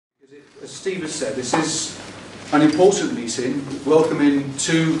as Steve has said, this is an important meeting, welcoming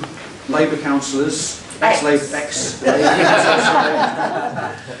two Labour councillors,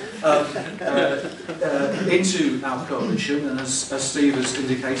 into our coalition, and as Steve has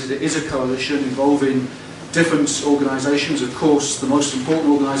indicated, it is a coalition involving different organisations. Of course, the most important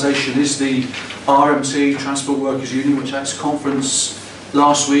organisation is the RMT, Transport Workers Union, which at its conference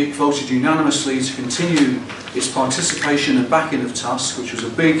last week voted unanimously to continue its participation and backing of TUSC, which was a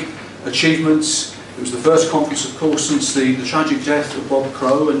big achievement. It was the first conference, of course, since the tragic death of Bob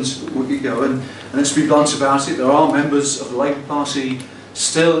Crow, and let's be blunt about it, there are members of the Labour Party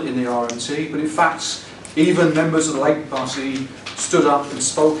still in the RMT, but in fact, even members of the Labour Party stood up and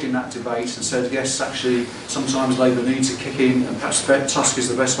spoke in that debate and said, yes, actually, sometimes Labour needs to kick in, and perhaps TUSC is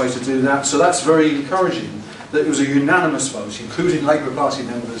the best way to do that. So that's very encouraging that it was a unanimous vote, including Labour Party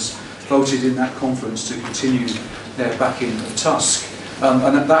members, voted in that conference to continue their backing of TUSC.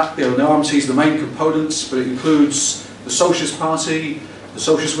 And the RMT is the main components, but it includes the Socialist Party, the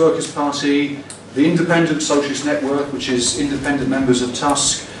Socialist Workers Party, the Independent Socialist Network, which is independent members of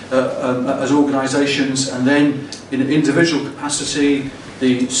TUSC as organisations, and then in an individual capacity,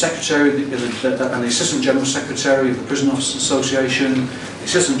 the Secretary and the Assistant General Secretary of the Prison Officers Association, the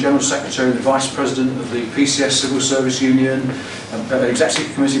Assistant General Secretary and the Vice President of the PCS Civil Service Union, an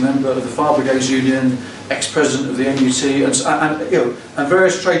Executive Committee member of the Fire Brigades Union, ex-President of the NUT, and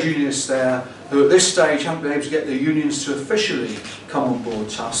various trade unionists there who at this stage haven't been able to get their unions to officially come on board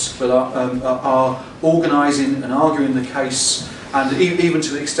TUSC, but are organising and arguing the case, and even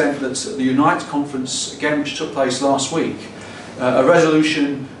to the extent that the Unite conference, again, which took place last week, a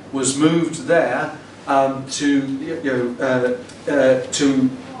resolution was moved there to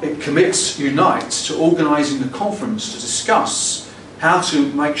commit Unite to organising a conference to discuss how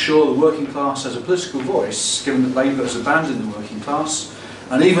to make sure the working class has a political voice, given that Labour has abandoned the working class.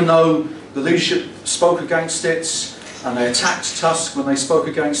 And even though the leadership spoke against it, and they attacked TUSC when they spoke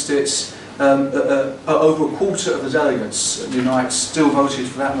against it, over a quarter of the delegates at Unite still voted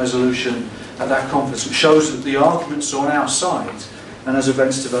for that resolution at that conference, which shows that the arguments are on our side, and as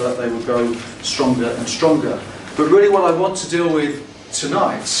events develop they will grow stronger and stronger. But really what I want to deal with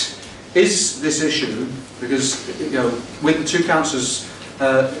tonight is this issue, because with the two councillors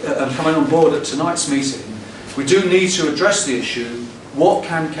coming on board at tonight's meeting, we do need to address the issue: what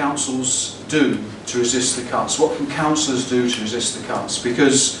can councils do to resist the cuts? What can councillors do to resist the cuts?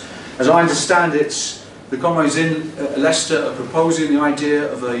 Because, as I understand it, the comrades in Leicester are proposing the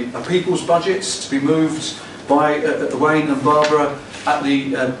idea of a people's budget to be moved by Wayne and Barbara at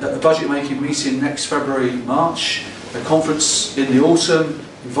the budget-making meeting next February-March, a conference in the autumn,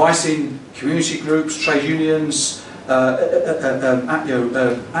 inviting community groups, trade unions,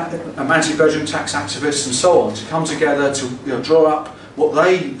 anti-bedroom tax activists and so on to come together to draw up what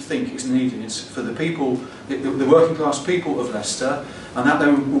they think is needed for the people, the working class people of Leicester, and that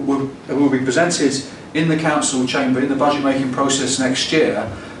then will be presented in the council chamber in the budget making process next year.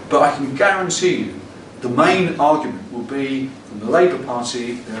 But I can guarantee you the main argument will be from the Labour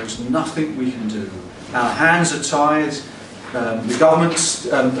Party: there is nothing we can do. Our hands are tied. The government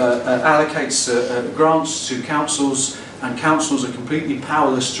allocates grants to councils, and councils are completely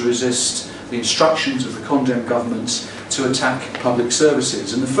powerless to resist the instructions of the condemned government to attack public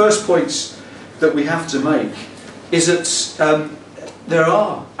services. And the first point that we have to make is that there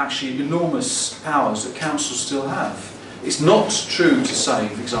are actually enormous powers that councils still have. It's not true to say,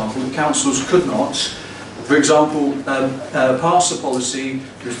 for example, that councils could not, for example, pass a policy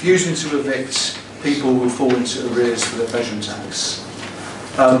refusing to evict people who fall into arrears for their bedroom tax.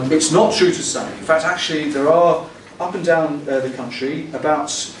 It's not true to say. In fact, actually, there are, up and down the country,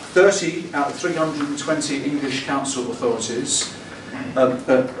 about 30 out of 320 English council authorities,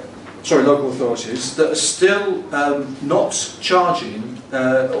 local authorities, that are still not charging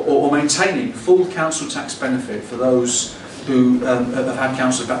or maintaining full council tax benefit for those who have had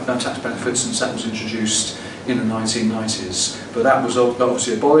council tax benefits since that was introduced in the 1990s. But that was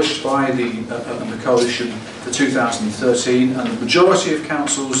obviously abolished by the coalition for 2013, and the majority of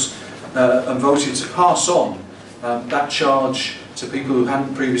councils voted to pass on that charge to people who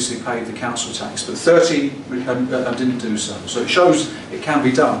hadn't previously paid the council tax, but 30 didn't do so. So it shows it can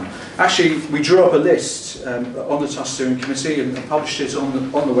be done. Actually, we drew up a list on the TUSC Steering Committee and published it on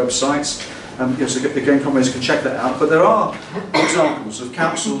the website. So again, comrades can check that out. But there are examples of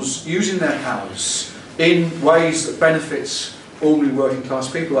councils using their powers in ways that benefit ordinary working class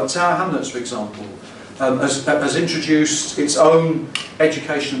people, like Tower Hamlets, for example. has introduced its own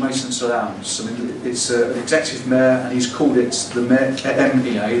education and maintenance allowance. I mean, it's an executive mayor, and he's called it the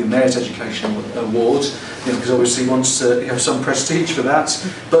MEA, the Mayor's Education Award, because obviously he wants to have some prestige for that.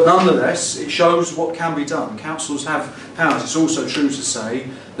 But nonetheless, it shows what can be done. Councils have powers. It's also true to say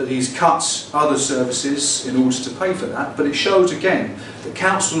that he's cut other services in order to pay for that. But it shows again that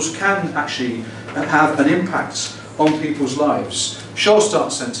councils can actually have an impact on people's lives. Sure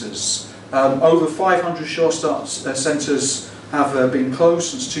Start centres. Over 500 Sure Start centres have been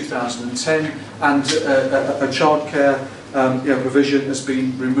closed since 2010, and a childcare provision has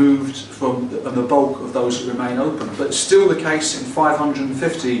been removed from the bulk of those that remain open. But it's still the case in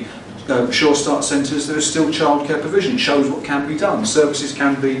 550 Sure Start centres, there is still childcare provision. It shows what can be done. Services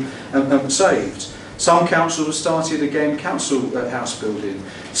can be saved. Some councils have started again council house building.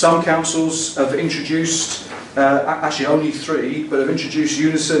 Some councils have introduced, actually only 3, but have introduced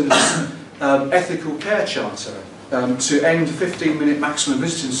Unison's ethical care charter to end 15-minute maximum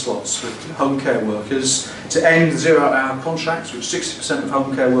visiting slots for home care workers, to end 0-hour contracts, which 60% of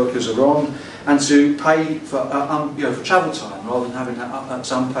home care workers are on, and to pay for for travel time rather than having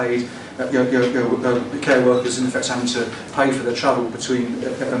unpaid care workers in effect having to pay for their travel between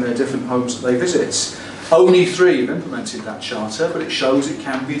their different homes that they visit. Only 3 have implemented that charter, but it shows it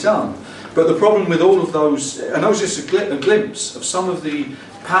can be done. But the problem with all of those, and that was just a glimpse of some of the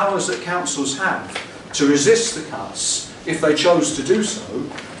powers that councils have to resist the cuts if they chose to do so.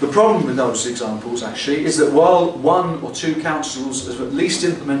 The problem with those examples actually is that while 1 or 2 councils have at least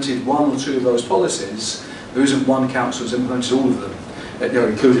implemented 1 or 2 of those policies, there isn't one council that's implemented all of them.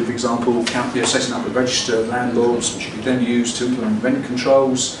 Including, for example, setting up a register of landlords, which you could then use to implement rent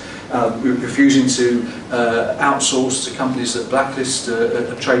controls, refusing to outsource to companies that blacklist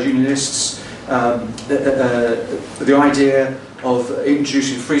trade unionists, the idea of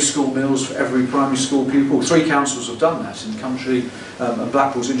introducing free school meals for every primary school pupil. 3 councils have done that in the country, and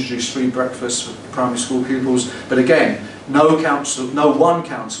Blackpool's introduced free breakfast for primary school pupils. But again, no one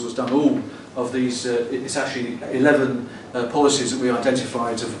council has done all of these. It's actually 11 policies that we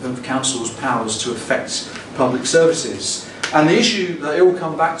identified of councils' powers to affect public services. And the issue that they all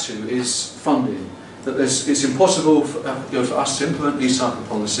come back to is funding. That it's impossible for us to implement these type of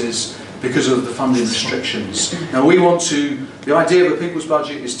policies because of the funding restrictions. Now we want to, the idea of a people's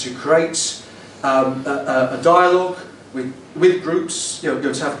budget is to create a dialogue with groups,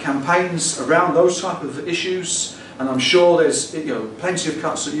 to have campaigns around those type of issues, and I'm sure there's plenty of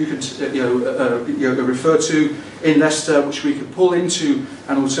cuts that you can refer to in Leicester which we could pull into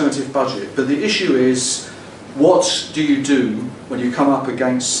an alternative budget. But the issue is, what do you do when you come up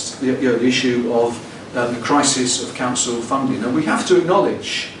against the issue of the crisis of council funding? And we have to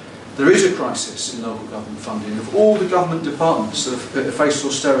acknowledge there is a crisis in local government funding. Of all the government departments that have faced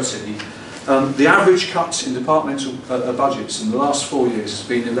austerity, the average cut in departmental budgets in the last 4 years has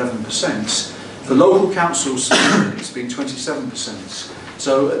been 11%. For local councils, it's been 27%.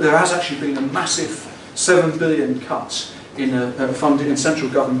 So there has actually been a massive £7 billion cut in funding, in central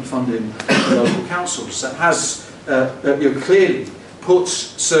government funding for local councils. That has clearly put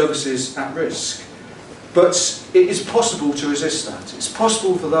services at risk. But it is possible to resist that. It's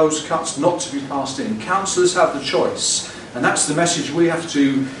possible for those cuts not to be passed in. Councillors have the choice, and that's the message we have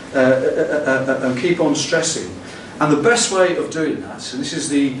to keep on stressing. And the best way of doing that, and this is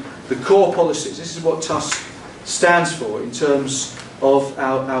the core policies, this is what TUSC stands for in terms of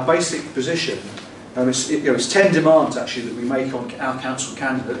our basic position. It's 10 demands actually that we make on our council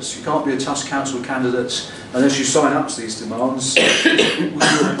candidates. You can't be a TUSC council candidate unless you sign up to these demands.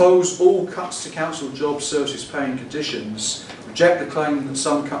 We oppose all cuts to council jobs, services, pay and conditions. Reject the claim that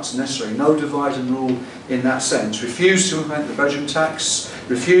some cuts are necessary. No divide and rule in that sense. Refuse to implement the bedroom tax.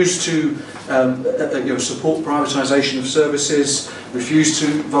 Refuse to support privatisation of services. Refuse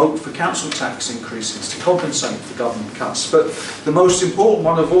to vote for council tax increases to compensate for government cuts. But the most important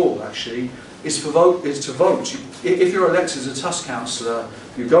one of all, actually, is to vote. If you're elected as a TUSC councillor,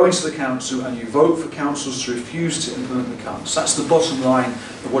 you go into the council and you vote for councils to refuse to implement the cuts. That's the bottom line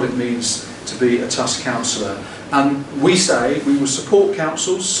of what it means to be a TUSC councillor. And we say we will support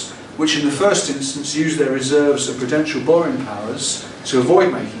councils which in the first instance use their reserves of prudential borrowing powers to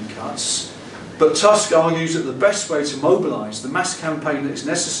avoid making cuts. But TUSC argues that the best way to mobilise the mass campaign that is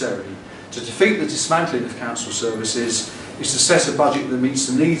necessary to defeat the dismantling of council services is to set a budget that meets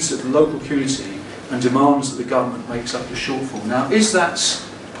the needs of the local community and demands that the government makes up the shortfall. Now, is that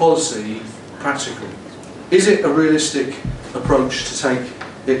policy practical? Is it a realistic approach to take?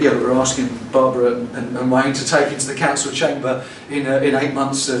 We're asking Barbara and Wayne to take into the council chamber in 8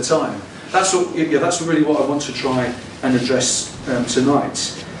 months' time. That's really what I want to try and address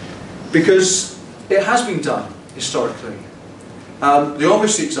tonight. Because it has been done historically. The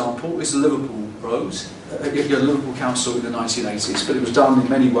obvious example is the Liverpool Road, Liverpool Council in the 1980s, but it was done in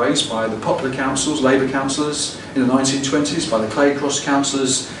many ways by the popular councils, Labour councillors in the 1920s, by the Clay Cross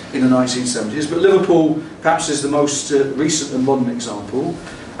councillors in the 1970s. But Liverpool perhaps is the most recent and modern example,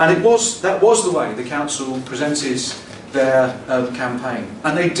 and that was the way the council presented their campaign,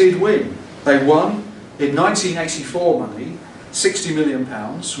 and they did win. They won in 1984 money, £60 million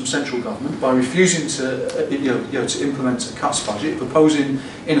from central government by refusing to, to implement a cuts budget, proposing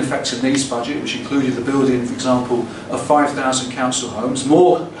in effect a needs budget, which included the building, for example, of 5,000 council homes,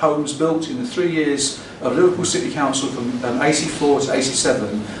 more homes built in the 3 years of Liverpool City Council from 84 to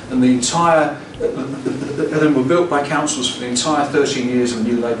 87 than the entire, than were built by councils for the entire 13 years of a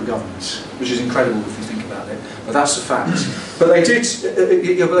new Labour government, which is incredible if you think about it. But that's a fact. But they did,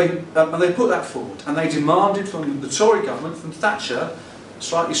 they put that forward, and they demanded from the Tory government, from Thatcher,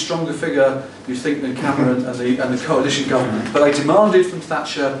 slightly stronger figure, you think, than Cameron and the coalition government. But they demanded from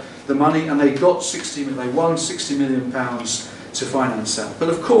Thatcher the money, and they got they won £60 million to finance that. But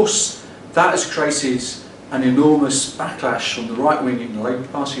of course, that has created an enormous backlash from the right wing in the Labour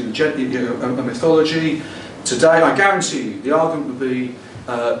Party, a mythology. Today, I guarantee you, the argument would be,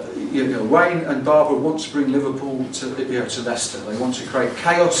 Wayne and Barbara want to bring Liverpool to Leicester. They want to create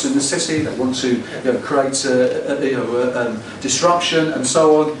chaos in the city. They want to create disruption and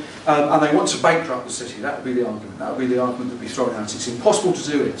so on, and they want to bankrupt the city. That would be the argument. That would be the argument that would be thrown out. It's impossible to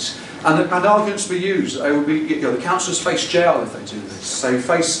do it, and arguments will be used. They will be, the councillors face jail if they do this. They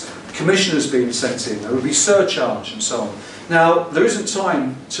face commissioners being sent in. There will be surcharge and so on. Now, there isn't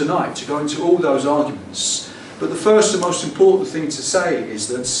time tonight to go into all those arguments. But the first and most important thing to say is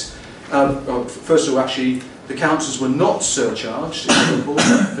that, first of all, actually, the councils were not surcharged in Liverpool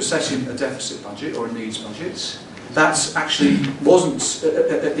for setting a deficit budget or a needs budget. That actually wasn't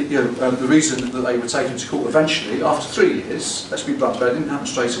the reason that they were taken to court eventually, after 3 years. Let's be blunt about it, it didn't happen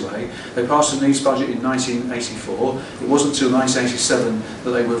straight away. They passed a needs budget in 1984. It wasn't until 1987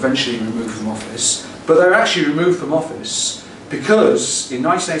 that they were eventually removed from office. But they were actually removed from office because in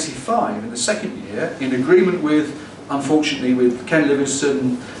 1985, in the second year, in agreement with, unfortunately, with Ken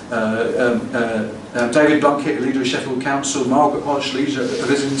Livingstone, David Blunkett, leader of Sheffield Council, Margaret Hodge, leader of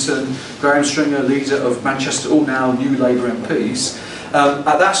Islington, Graham Stringer, leader of Manchester, all now new Labour MPs. At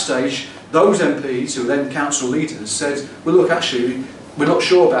that stage, those MPs, who were then council leaders, said, well look, actually, we're not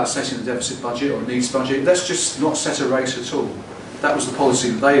sure about setting a deficit budget or a needs budget, let's just not set a rate at all. That was the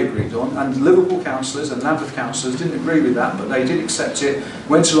policy that they agreed on, and Liverpool councillors and Lambeth councillors didn't agree with that, but they did accept it,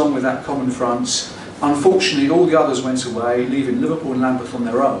 went along with that common front. Unfortunately, all the others went away, leaving Liverpool and Lambeth on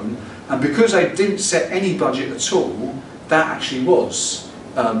their own, and because they didn't set any budget at all, that actually was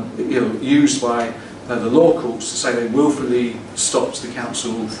used by the law courts to say they willfully stopped the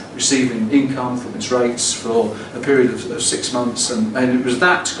council receiving income from its rates for a period of 6 months, and it was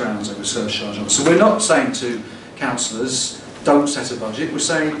that grounds they were surcharged on. So we're not saying to councillors, don't set a budget, we're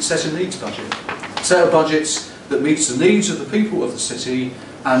saying set a needs budget. Set a budget that meets the needs of the people of the city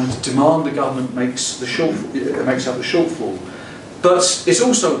and demand the government makes up the shortfall. But it's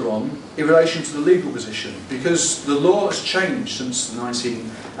also wrong in relation to the legal position, because the law has changed since the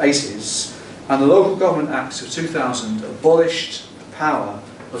 1980s, and the Local Government Act of 2000 abolished the power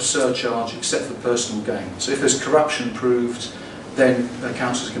of surcharge except for personal gain. So if there's corruption proved, then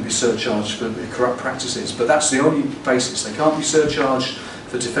councils can be surcharged for corrupt practices. But that's the only basis. They can't be surcharged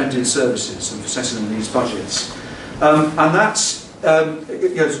for defending services and for setting the needs budgets. So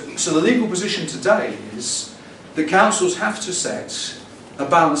the legal position today is that councils have to set a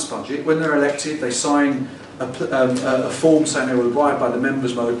balanced budget. When they're elected, they sign a form saying they will abide by the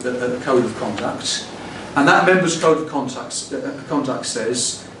members' code of conduct. And that members' code of conduct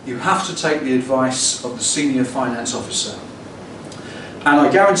says you have to take the advice of the senior finance officer. And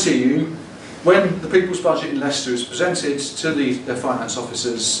I guarantee you, when the People's Budget in Leicester is presented to the finance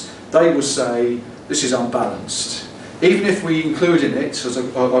officers, they will say, this is unbalanced. Even if we include in it, as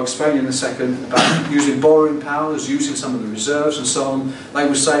I'll explain in a second, about using borrowing powers, using some of the reserves and so on, they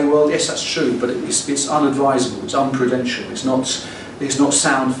will say, well, yes, that's true, but it's unadvisable, it's unprudential, it's not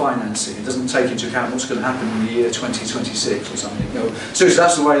sound financing, it doesn't take into account what's going to happen in the year 2026 or something. So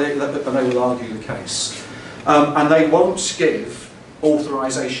that's the way they will argue the case. And they won't give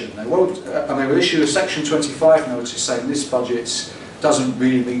authorisation. They won't, and they will issue a Section 25 notice saying this budget doesn't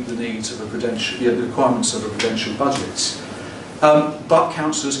really meet the needs of a prudential, the requirements of a prudential budget. But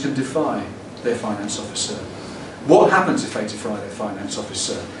councillors can defy their finance officer. What happens if they defy their finance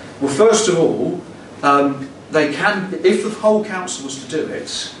officer? Well, first of all, they can, if the whole council was to do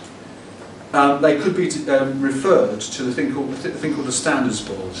it, they could be referred to the thing called the Standards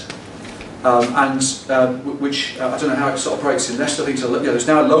Board. which I don't know how it operates in Leicester. I think there's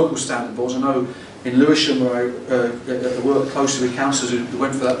now local standard boards. I know in Lewisham, where I work closely with councillors who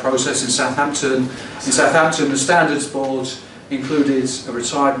went through that process. In Southampton, the standards board included a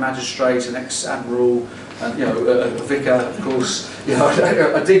retired magistrate, an ex-admiral, and a vicar, of course.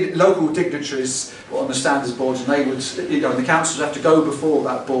 Local dignitaries on the standards board, and they would, the councillors have to go before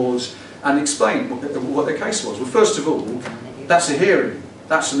that board and explain what their case was. Well, first of all, that's a hearing,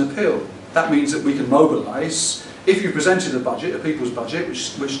 that's an appeal. That means that we can mobilise. If you presented a budget, a people's budget,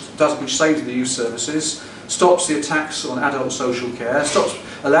 which saves the youth services, stops the attacks on adult social care,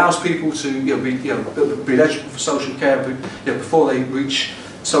 allows people to be eligible for social care before they reach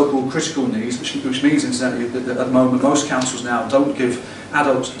so-called critical needs, which means incidentally that at the moment most councils now don't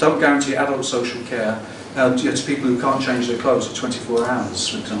guarantee adult social care to people who can't change their clothes for 24 hours,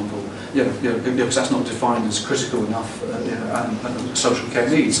 for example. Because that's not defined as critical enough and social care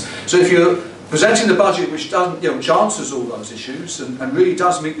needs. So if you're presenting the budget which doesn't, which answers all those issues and really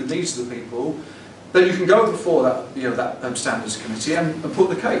does meet the needs of the people, then you can go before that standards committee and put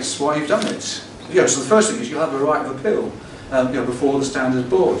the case why you've done it. So the first thing is you'll have a right of appeal before the standards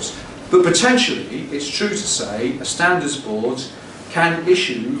boards. But potentially, it's true to say a standards board can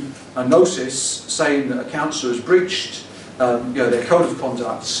issue a notice saying that a councillor has breached their code of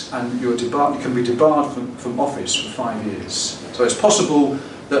conduct, and you can be debarred from office for 5 years. So it's possible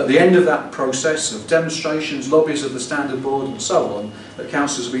that at the end of that process of demonstrations, lobbies of the standard board and so on, that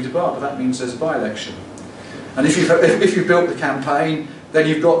councillors will be debarred, but that means there's a by-election. And if you've built the campaign, then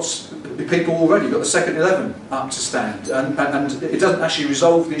you've got people already, you've got the second 11 up to stand, and it doesn't actually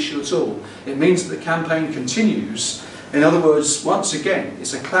resolve the issue at all. It means that the campaign continues. In other words, once again,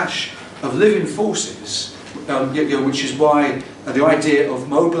 it's a clash of living forces, which is why the idea of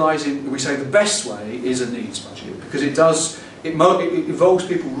mobilising, we say the best way is a needs budget, because it involves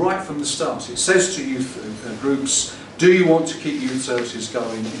people right from the start. It says to youth groups, do you want to keep youth services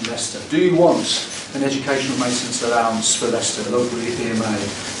going in Leicester? Do you want an educational maintenance allowance for Leicester, local EMA?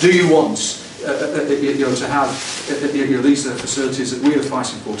 Do you want to have these are the facilities that we are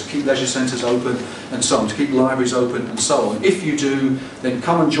fighting for, to keep leisure centres open and so on, to keep libraries open and so on? If you do, then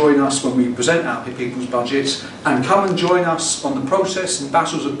come and join us when we present our people's budget, and come and join us on the process and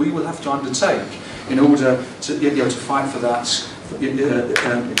battles that we will have to undertake in order to fight for that, to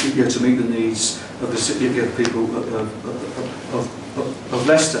meet the needs of the people of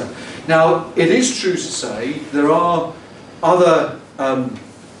Leicester. Now, it is true to say there are other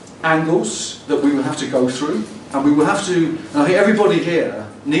angles that we will have to go through, and we will have to, and I think everybody here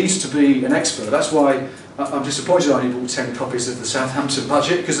needs to be an expert. That's why I'm disappointed I only bought 10 copies of the Southampton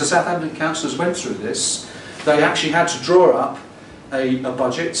budget, because the Southampton councillors went through this. They actually had to draw up a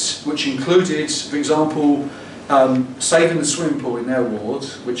budget which included, for example, saving the swimming pool in their ward,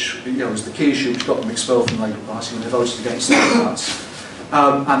 which was the key issue which got them expelled from the Labour Party when they voted against that.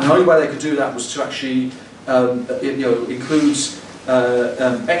 And the only way they could do that was to actually include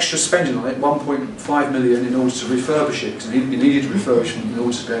extra spending on it, 1.5 million, in order to refurbish it, because it needed refurbishment in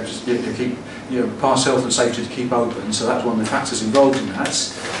order to be able to keep, pass health and safety to keep open. So that's one of the factors involved in that.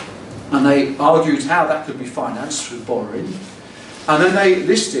 And they argued how that could be financed through borrowing. And then they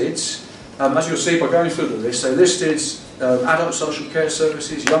listed, as you'll see by going through the list, they listed adult social care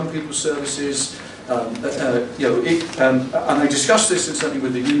services, young people's services, and they discussed this certainly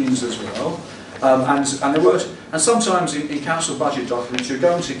with the unions as well. And sometimes in council budget documents you're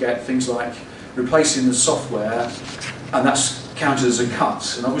going to get things like replacing the software, and that's counted as a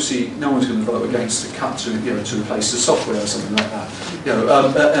cut. And obviously no one's going to vote against a cut to replace the software or something like that.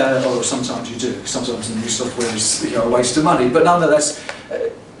 Or sometimes you do. Sometimes the new software is a waste of money. But nonetheless,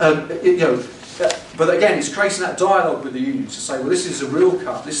 but again, it's creating that dialogue with the unions to say, well, this is a real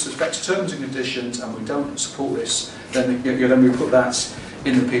cut. This affects terms and conditions, and we don't support this. Then we put that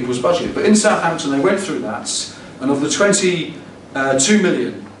in the people's budget. But in Southampton, they went through that, and of the 22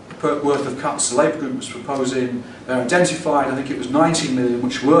 million worth of cuts the Labour group was proposing, they identified, I think it was 19 million,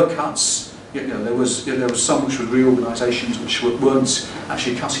 which were cuts. There was some which were reorganisations, which weren't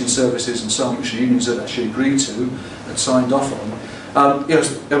actually cutting services, and some which the unions had actually agreed to and signed off on.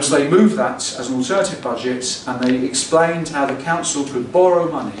 So they moved that as an alternative budget, and they explained how the council could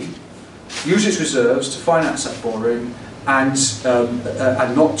borrow money, use its reserves to finance that borrowing, and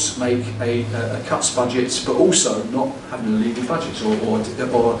not make a cuts budget, but also not having a legal budget or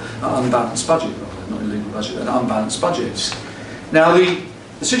an unbalanced budget, rather, not a legal budget, an unbalanced budget. Now the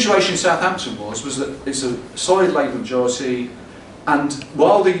situation in Southampton was that it's a solid Labour majority, and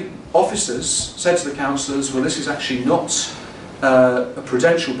while the officers said to the councillors, well, this is actually not a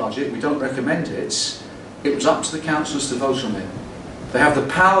prudential budget, we don't recommend it, it was up to the councillors to vote on it. They have the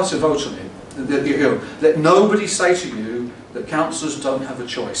power to vote on it. Let nobody say to you that councillors don't have a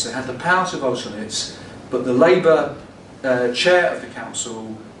choice. They have the power to vote on it, but the Labour chair of the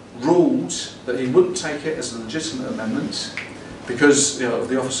council ruled that he wouldn't take it as a legitimate amendment because of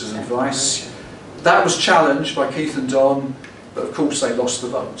the officer's advice. That was challenged by Keith and Don, but of course they lost the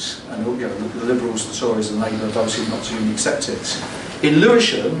vote, and the Liberals, the Tories and Labour voted not to even accept it. In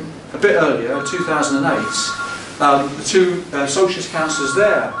Lewisham, a bit earlier, 2008, the two Socialist councillors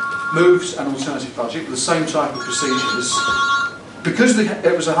there moved an alternative budget with the same type of procedures. Because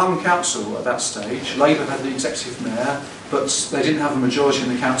it was a hung council at that stage, Labour had the executive mayor, but they didn't have a majority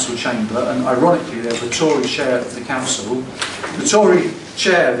in the council chamber, and ironically they were the Tory chair of the council. The Tory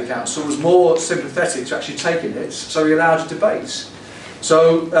chair of the council was more sympathetic to actually taking it, so he allowed a debate.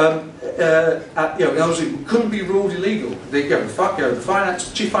 So, obviously it couldn't be ruled illegal.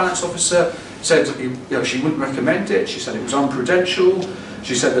 The chief finance officer said she wouldn't recommend it. She said it was unprudential.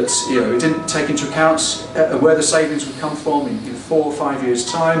 She said that it didn't take into account where the savings would come from in 4 or 5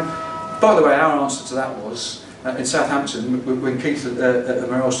 years' time. By the way, our answer to that was in Southampton, when Keith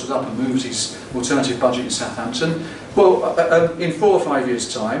Merrill stood up and moved his alternative budget in Southampton. Well, in 4 or 5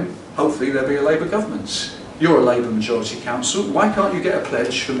 years' time, hopefully there'll be a Labour government. You're a Labour majority council. Why can't you get a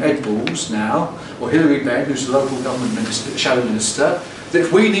pledge from Ed Balls now, or Hilary Benn, who's the local government minister, shadow minister, that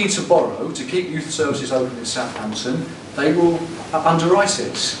if we need to borrow to keep youth services open in Southampton, they will underwrite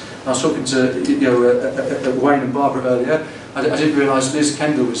it. I was talking to Wayne and Barbara earlier. I didn't realise Liz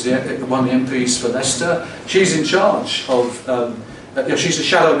Kendall was one of the MPs for Leicester. She's in charge of, she's the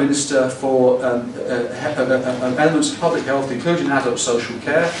shadow minister for elements of public health, including adult social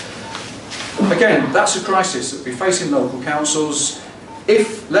care. Again, that's a crisis that we face in local councils.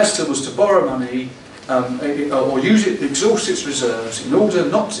 If Leicester was to borrow money or exhaust its reserves in order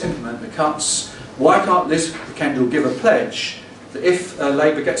not to implement the cuts, why can't Liz Kendall give a pledge that if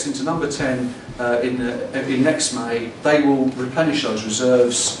Labour gets into number 10 in next May, they will replenish those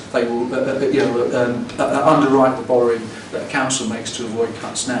reserves, they will underwrite the borrowing that a council makes to avoid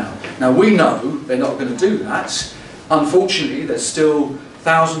cuts now. Now we know they're not going to do that. Unfortunately, there's still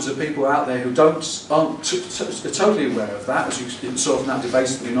thousands of people out there who aren't totally aware of that, as you saw from that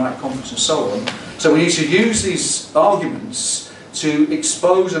debate at the United Conference and so on. So we need to use these arguments to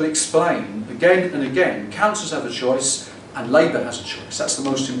expose and explain again and again. Councils have a choice and Labour has a choice. That's the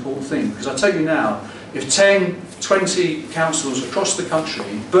most important thing. Because I tell you now, if 10, 20 councils across the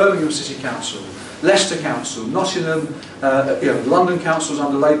country, Birmingham City Council, Leicester Council, Nottingham, London councils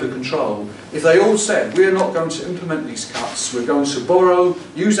under Labour control, if they all said, we're not going to implement these cuts, we're going to borrow,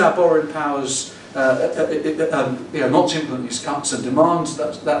 use our borrowing powers not to implement these cuts and demand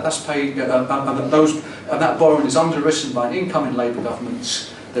that that's paid, and that borrowing is underwritten by an incoming Labour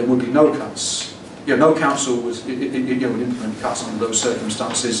government, there would be no cuts. No council would implement cuts under those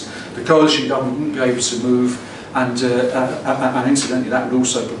circumstances. The coalition government wouldn't be able to move. And incidentally, that would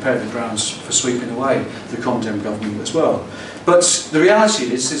also prepare the grounds for sweeping away the Condem government as well. But the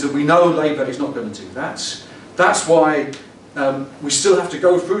reality is that we know Labour is not going to do that. That's why we still have to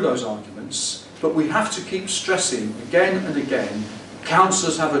go through those arguments, but we have to keep stressing again and again,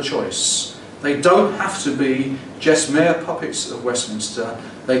 councillors have a choice. They don't have to be just mere puppets of Westminster.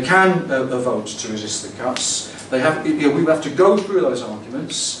 They can vote to resist the cuts. They have, we have to go through those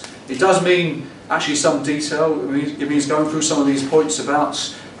arguments. It does mean actually some detail. It means going through some of these points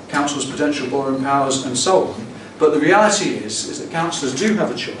about councils' potential borrowing powers and so on. But the reality is that councillors do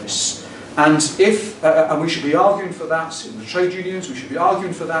have a choice, and and we should be arguing for that in the trade unions. We should be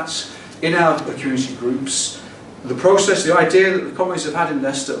arguing for that in our community groups. The process, the idea that the Communists have had in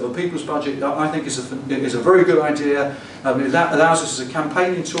Leicester of a people's budget, I think is a very good idea. It allows us as a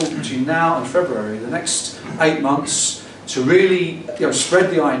campaigning tool between now and February, the next 8 months, to really spread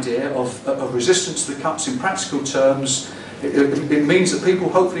the idea of resistance to the cuts in practical terms. It means that people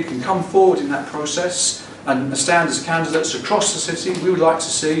hopefully can come forward in that process and stand as candidates across the city. We would like to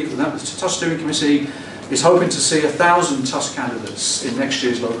see, the TUSC Steering Committee is hoping to see 1,000 TUSC candidates in next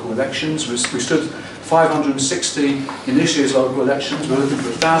year's local elections. We stood 560 in this year's local elections. We're looking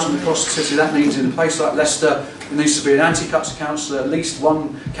for 1,000 across the city. That means in a place like Leicester, there needs to be an anti-cuts councillor, at least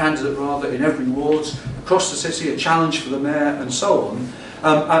one candidate rather, in every ward. Across the city, a challenge for the mayor, and so on.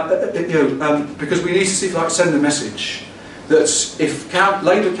 Because we need to see, send the message that if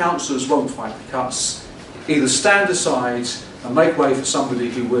Labour councillors won't fight the cuts, either stand aside and make way for somebody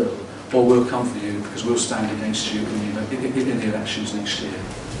who will, or we'll come for you because we'll stand against you in the elections next year.